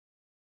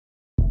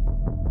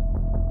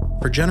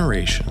For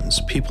generations,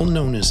 people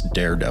known as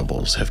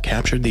daredevils have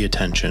captured the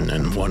attention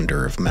and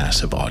wonder of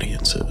massive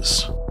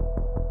audiences.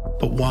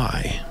 But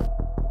why?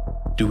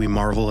 Do we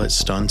marvel at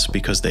stunts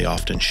because they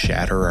often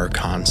shatter our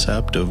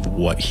concept of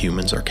what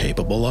humans are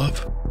capable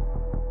of?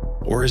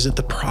 Or is it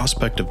the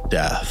prospect of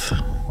death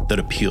that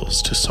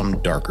appeals to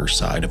some darker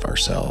side of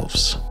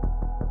ourselves?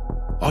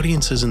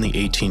 Audiences in the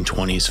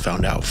 1820s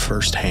found out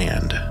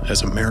firsthand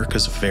as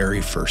America's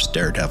very first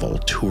Daredevil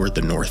toured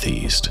the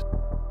Northeast,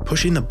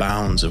 pushing the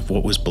bounds of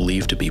what was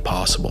believed to be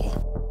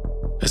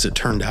possible. As it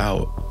turned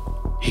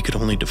out, he could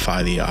only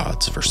defy the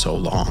odds for so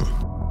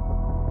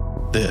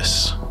long.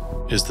 This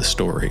is the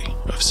story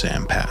of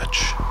Sam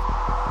Patch.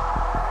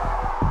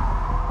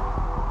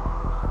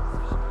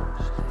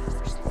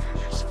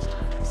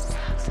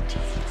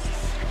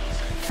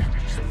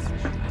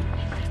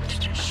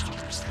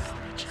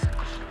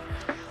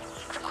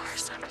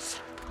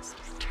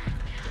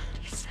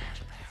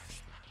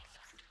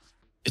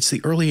 It's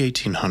the early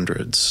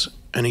 1800s,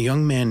 and a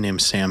young man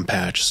named Sam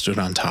Patch stood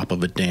on top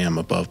of a dam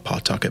above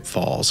Pawtucket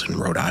Falls in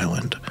Rhode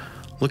Island,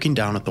 looking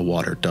down at the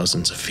water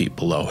dozens of feet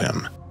below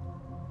him.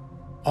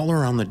 All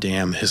around the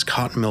dam, his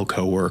cotton mill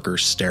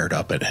co-workers stared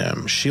up at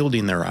him,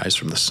 shielding their eyes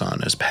from the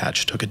sun as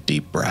Patch took a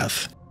deep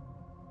breath.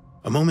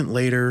 A moment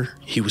later,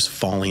 he was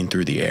falling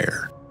through the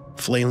air,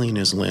 flailing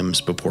his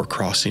limbs before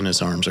crossing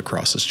his arms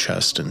across his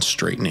chest and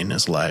straightening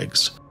his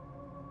legs.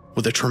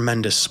 With a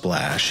tremendous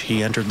splash,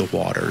 he entered the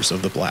waters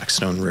of the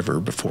Blackstone River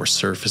before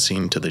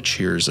surfacing to the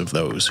cheers of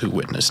those who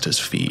witnessed his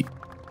feat.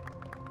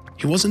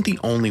 He wasn't the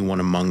only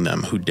one among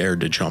them who dared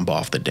to jump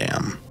off the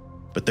dam,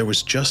 but there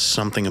was just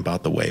something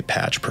about the way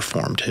Patch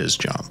performed his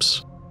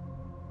jumps.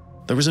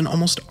 There was an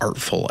almost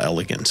artful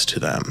elegance to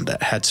them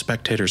that had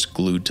spectators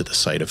glued to the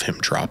sight of him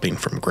dropping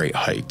from great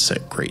heights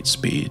at great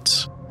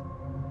speeds.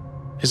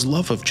 His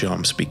love of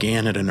jumps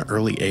began at an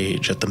early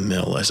age at the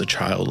mill as a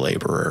child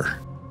laborer.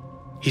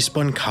 He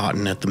spun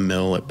cotton at the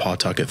mill at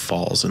Pawtucket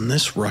Falls, and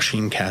this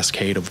rushing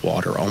cascade of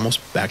water almost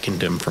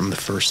beckoned him from the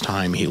first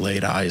time he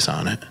laid eyes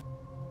on it.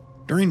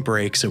 During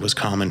breaks, it was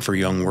common for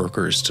young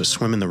workers to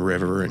swim in the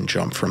river and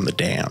jump from the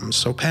dam,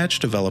 so Patch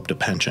developed a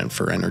penchant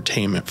for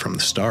entertainment from the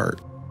start.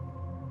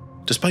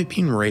 Despite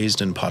being raised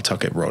in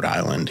Pawtucket, Rhode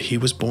Island, he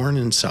was born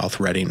in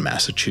South Reading,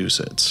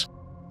 Massachusetts.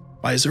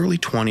 By his early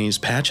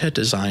 20s, Patch had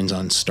designs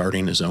on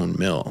starting his own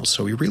mill,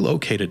 so he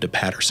relocated to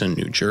Paterson,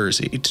 New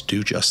Jersey to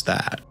do just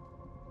that.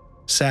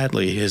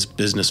 Sadly, his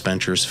business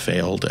ventures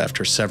failed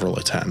after several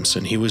attempts,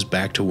 and he was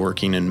back to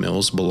working in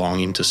mills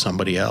belonging to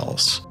somebody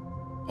else,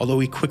 although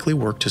he quickly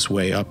worked his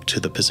way up to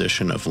the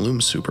position of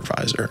loom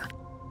supervisor.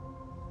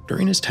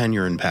 During his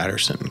tenure in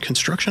Paterson,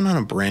 construction on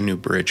a brand new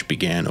bridge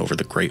began over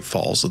the Great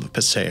Falls of the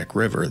Passaic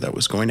River that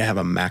was going to have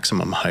a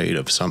maximum height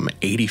of some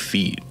 80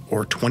 feet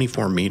or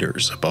 24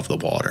 meters above the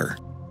water.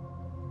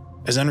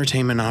 As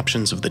entertainment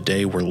options of the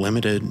day were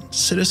limited,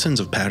 citizens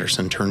of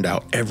Paterson turned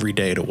out every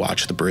day to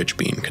watch the bridge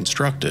being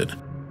constructed,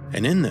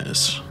 and in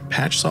this,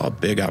 Patch saw a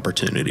big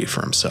opportunity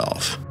for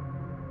himself.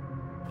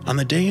 On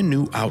the day a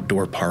new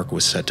outdoor park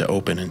was set to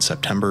open in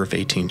September of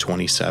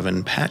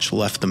 1827, Patch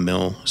left the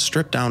mill,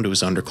 stripped down to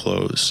his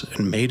underclothes,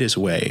 and made his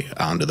way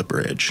onto the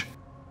bridge.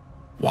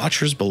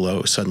 Watchers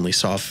below suddenly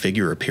saw a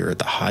figure appear at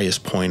the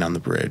highest point on the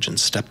bridge and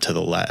step to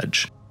the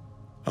ledge.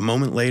 A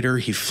moment later,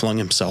 he flung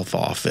himself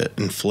off it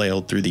and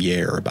flailed through the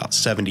air about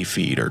 70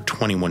 feet or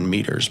 21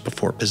 meters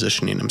before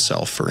positioning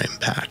himself for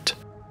impact.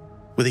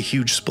 With a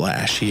huge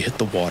splash, he hit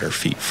the water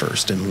feet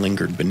first and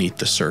lingered beneath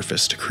the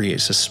surface to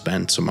create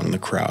suspense among the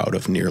crowd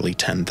of nearly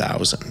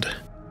 10,000.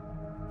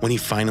 When he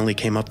finally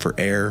came up for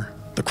air,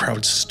 the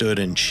crowd stood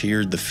and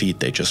cheered the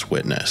feat they just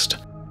witnessed.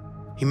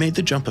 He made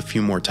the jump a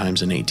few more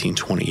times in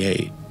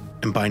 1828,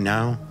 and by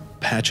now,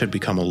 Patch had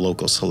become a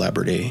local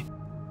celebrity.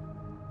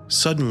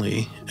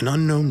 Suddenly, an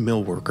unknown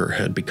mill worker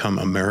had become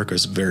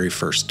America's very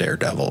first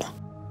daredevil.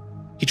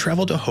 He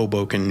traveled to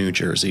Hoboken, New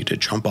Jersey to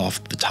jump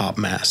off the top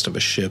mast of a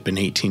ship in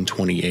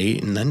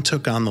 1828 and then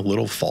took on the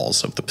Little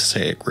Falls of the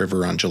Passaic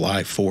River on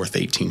July 4,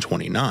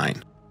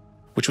 1829,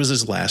 which was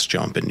his last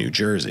jump in New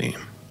Jersey.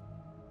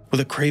 With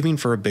a craving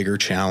for a bigger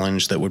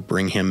challenge that would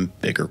bring him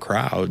bigger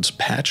crowds,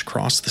 Patch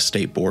crossed the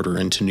state border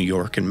into New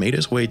York and made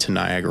his way to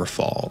Niagara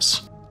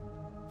Falls.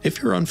 If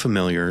you're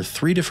unfamiliar,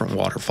 3 different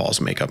waterfalls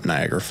make up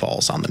Niagara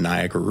Falls on the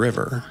Niagara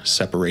River,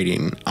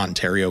 separating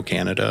Ontario,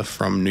 Canada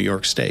from New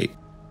York State.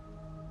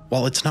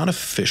 While it's not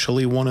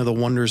officially one of the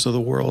wonders of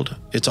the world,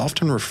 it's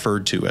often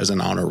referred to as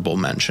an honorable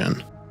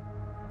mention.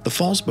 The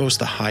falls boast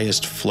the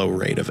highest flow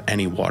rate of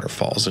any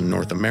waterfalls in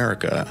North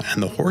America,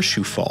 and the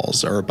Horseshoe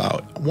Falls are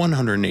about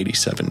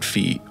 187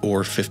 feet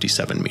or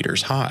 57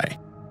 meters high.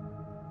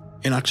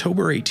 In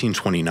October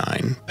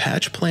 1829,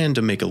 Patch planned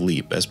to make a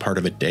leap as part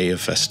of a day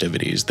of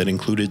festivities that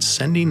included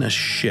sending a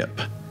ship,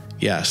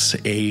 yes,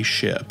 a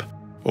ship,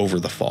 over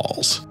the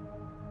falls.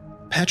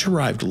 Patch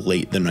arrived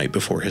late the night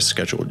before his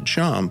scheduled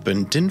jump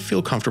and didn't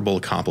feel comfortable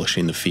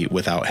accomplishing the feat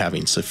without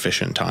having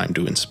sufficient time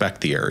to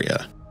inspect the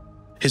area.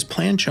 His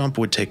planned jump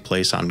would take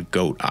place on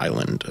Goat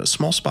Island, a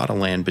small spot of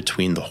land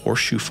between the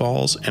Horseshoe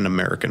Falls and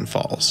American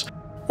Falls,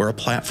 where a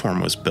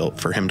platform was built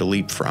for him to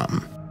leap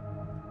from.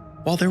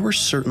 While there were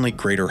certainly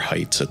greater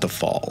heights at the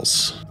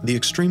falls, the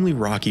extremely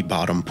rocky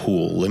bottom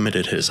pool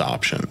limited his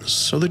options,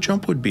 so the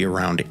jump would be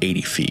around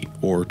 80 feet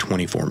or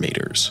 24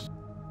 meters.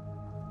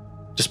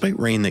 Despite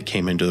rain that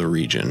came into the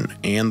region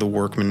and the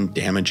workmen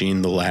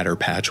damaging the ladder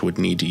Patch would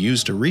need to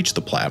use to reach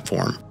the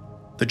platform,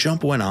 the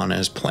jump went on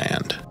as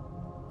planned.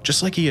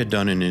 Just like he had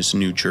done in his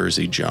New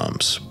Jersey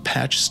jumps,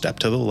 Patch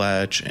stepped to the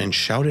ledge and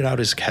shouted out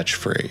his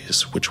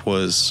catchphrase, which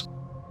was,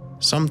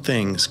 "Some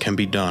things can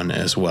be done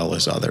as well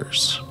as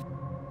others,"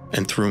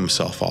 and threw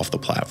himself off the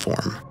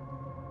platform.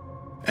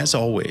 As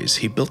always,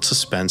 he built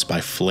suspense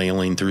by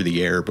flailing through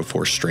the air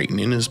before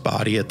straightening his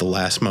body at the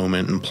last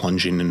moment and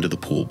plunging into the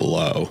pool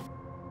below.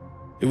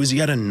 It was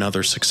yet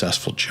another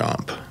successful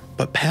jump,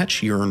 but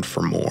Patch yearned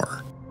for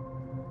more.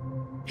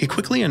 He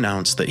quickly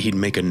announced that he'd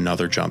make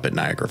another jump at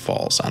Niagara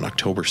Falls on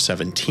October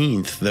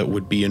 17th that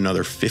would be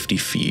another 50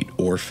 feet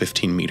or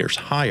 15 meters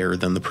higher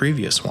than the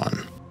previous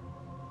one.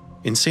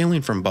 In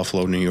sailing from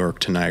Buffalo, New York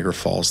to Niagara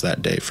Falls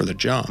that day for the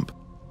jump,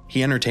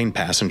 he entertained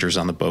passengers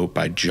on the boat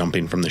by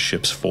jumping from the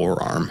ship's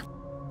forearm.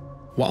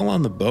 While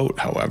on the boat,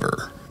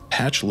 however,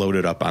 Patch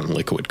loaded up on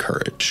liquid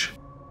courage.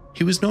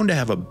 He was known to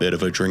have a bit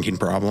of a drinking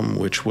problem,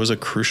 which was a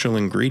crucial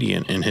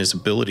ingredient in his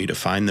ability to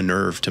find the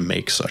nerve to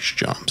make such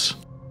jumps.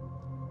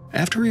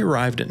 After he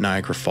arrived at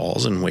Niagara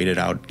Falls and waited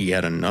out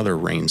yet another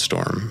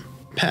rainstorm,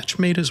 Patch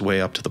made his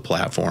way up to the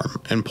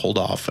platform and pulled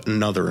off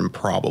another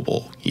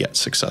improbable yet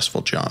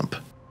successful jump.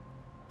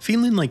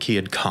 Feeling like he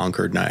had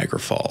conquered Niagara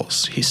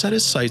Falls, he set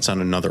his sights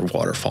on another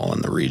waterfall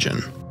in the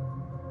region.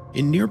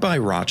 In nearby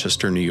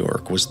Rochester, New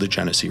York, was the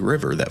Genesee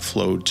River that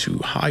flowed to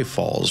high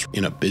falls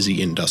in a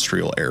busy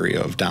industrial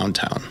area of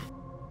downtown.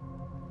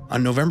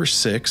 On November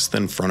 6th,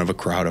 in front of a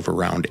crowd of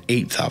around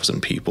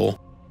 8,000 people,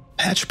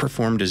 Patch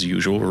performed his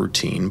usual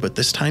routine, but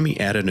this time he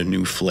added a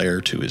new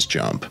flair to his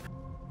jump.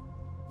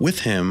 With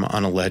him,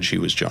 on a ledge he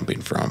was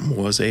jumping from,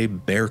 was a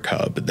bear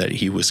cub that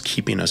he was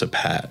keeping as a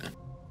pet.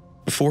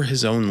 Before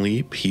his own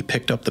leap, he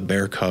picked up the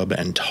bear cub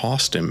and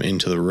tossed him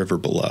into the river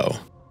below,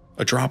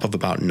 a drop of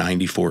about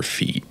 94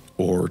 feet,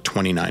 or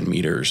 29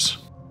 meters.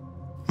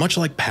 Much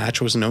like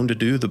Patch was known to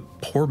do, the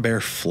poor bear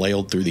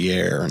flailed through the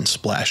air and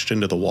splashed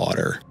into the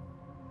water.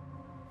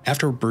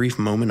 After a brief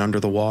moment under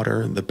the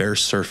water, the bear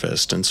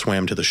surfaced and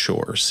swam to the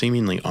shore,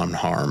 seemingly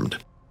unharmed.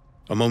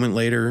 A moment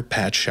later,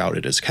 Patch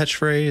shouted his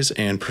catchphrase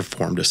and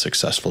performed a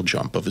successful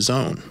jump of his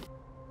own.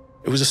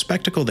 It was a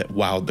spectacle that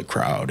wowed the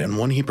crowd, and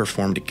one he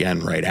performed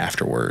again right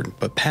afterward,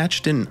 but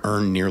Patch didn't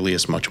earn nearly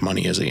as much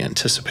money as he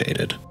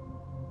anticipated.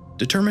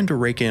 Determined to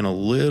rake in a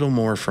little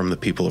more from the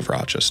people of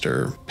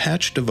Rochester,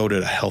 Patch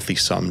devoted a healthy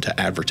sum to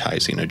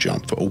advertising a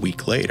jump a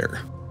week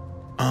later,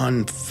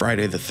 on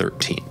Friday the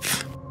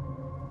 13th.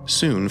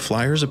 Soon,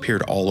 flyers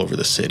appeared all over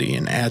the city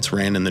and ads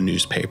ran in the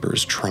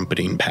newspapers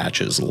trumpeting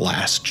Patch's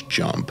last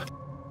jump.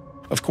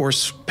 Of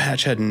course,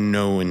 Patch had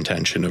no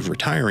intention of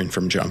retiring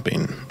from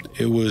jumping.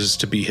 It was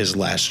to be his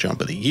last jump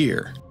of the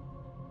year.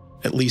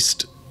 At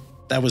least,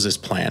 that was his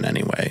plan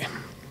anyway.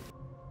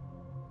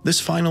 This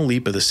final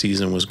leap of the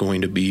season was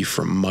going to be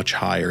from much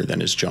higher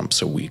than his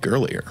jumps a week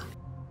earlier.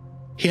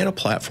 He had a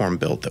platform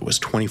built that was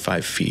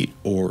 25 feet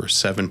or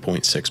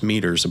 7.6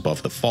 meters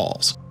above the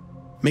falls,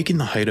 making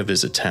the height of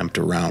his attempt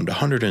around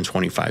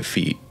 125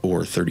 feet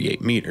or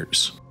 38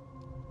 meters.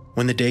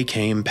 When the day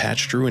came,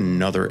 Patch drew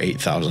another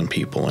 8,000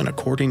 people, and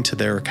according to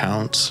their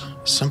accounts,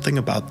 something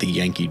about the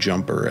Yankee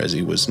jumper, as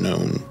he was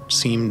known,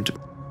 seemed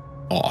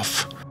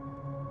off.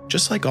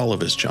 Just like all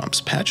of his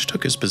jumps, Patch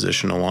took his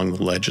position along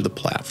the ledge of the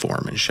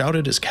platform and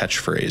shouted his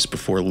catchphrase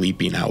before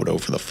leaping out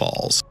over the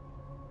falls.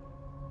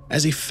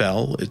 As he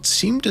fell, it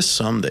seemed to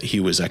some that he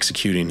was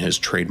executing his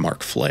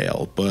trademark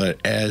flail, but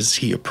as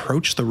he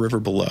approached the river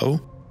below,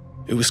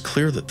 it was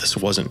clear that this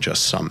wasn't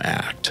just some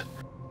act.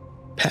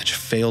 Patch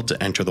failed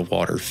to enter the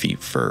water feet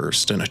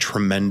first, and a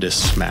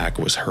tremendous smack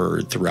was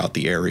heard throughout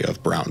the area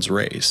of Brown's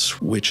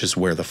Race, which is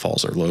where the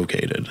falls are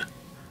located.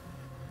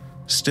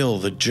 Still,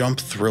 the jump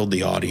thrilled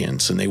the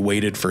audience, and they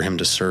waited for him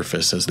to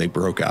surface as they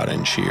broke out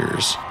in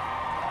cheers.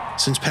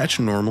 Since Patch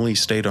normally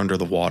stayed under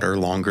the water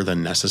longer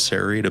than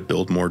necessary to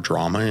build more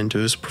drama into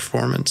his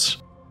performance,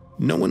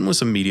 no one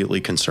was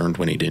immediately concerned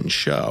when he didn't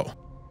show.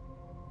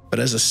 But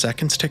as the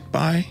seconds ticked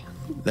by,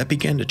 that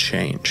began to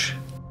change.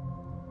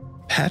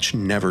 Patch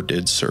never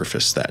did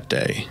surface that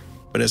day,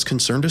 but as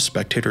concerned as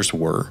spectators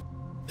were,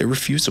 they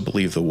refused to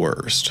believe the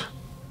worst.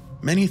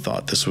 Many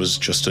thought this was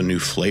just a new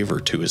flavor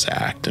to his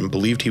act and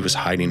believed he was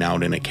hiding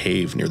out in a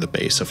cave near the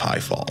base of High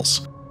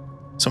Falls.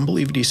 Some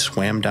believed he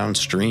swam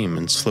downstream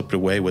and slipped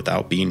away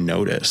without being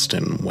noticed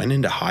and went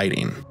into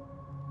hiding.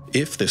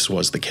 If this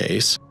was the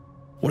case,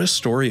 what a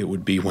story it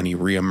would be when he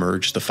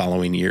re-emerged the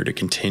following year to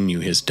continue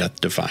his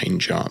death-defying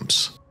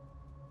jumps.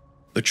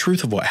 The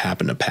truth of what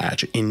happened to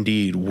Patch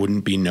indeed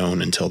wouldn't be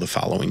known until the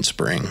following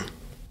spring,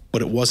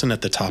 but it wasn't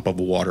at the top of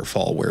a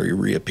waterfall where he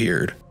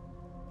reappeared.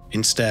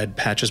 Instead,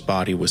 Patch's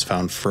body was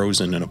found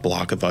frozen in a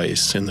block of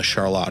ice in the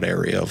Charlotte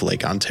area of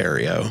Lake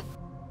Ontario.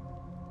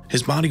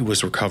 His body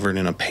was recovered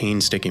in a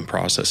painstaking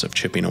process of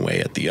chipping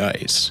away at the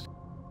ice,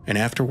 and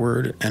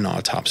afterward, an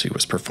autopsy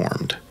was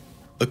performed.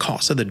 The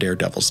cause of the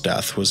Daredevil's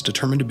death was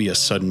determined to be a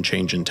sudden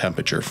change in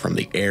temperature from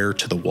the air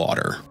to the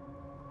water.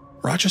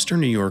 Rochester,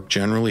 New York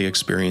generally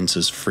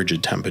experiences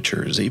frigid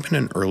temperatures even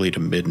in early to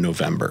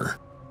mid-November,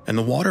 and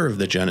the water of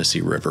the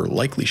Genesee River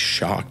likely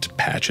shocked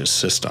Patch's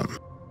system,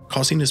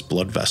 causing his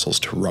blood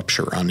vessels to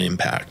rupture on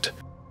impact.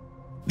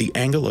 The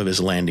angle of his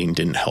landing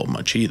didn't help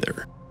much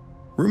either.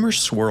 Rumors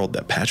swirled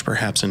that Patch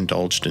perhaps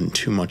indulged in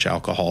too much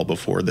alcohol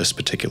before this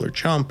particular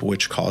jump,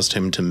 which caused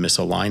him to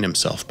misalign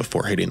himself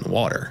before hitting the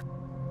water.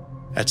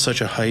 At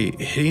such a height,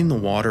 hitting the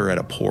water at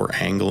a poor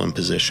angle and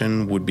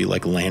position would be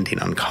like landing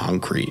on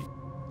concrete,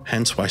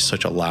 hence why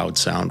such a loud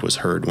sound was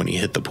heard when he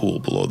hit the pool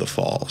below the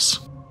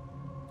falls.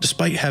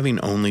 Despite having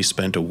only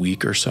spent a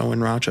week or so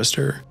in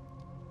Rochester,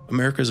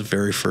 America's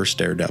very first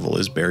Daredevil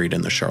is buried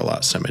in the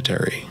Charlotte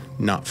Cemetery,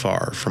 not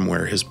far from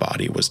where his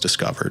body was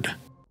discovered.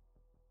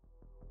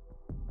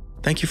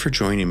 Thank you for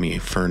joining me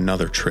for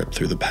another trip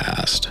through the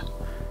past.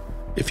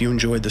 If you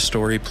enjoyed the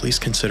story, please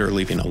consider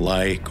leaving a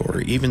like or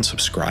even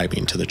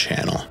subscribing to the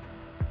channel.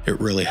 It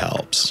really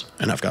helps,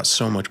 and I've got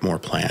so much more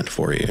planned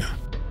for you.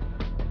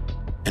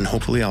 And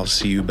hopefully I'll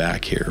see you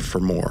back here for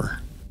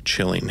more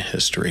chilling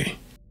history.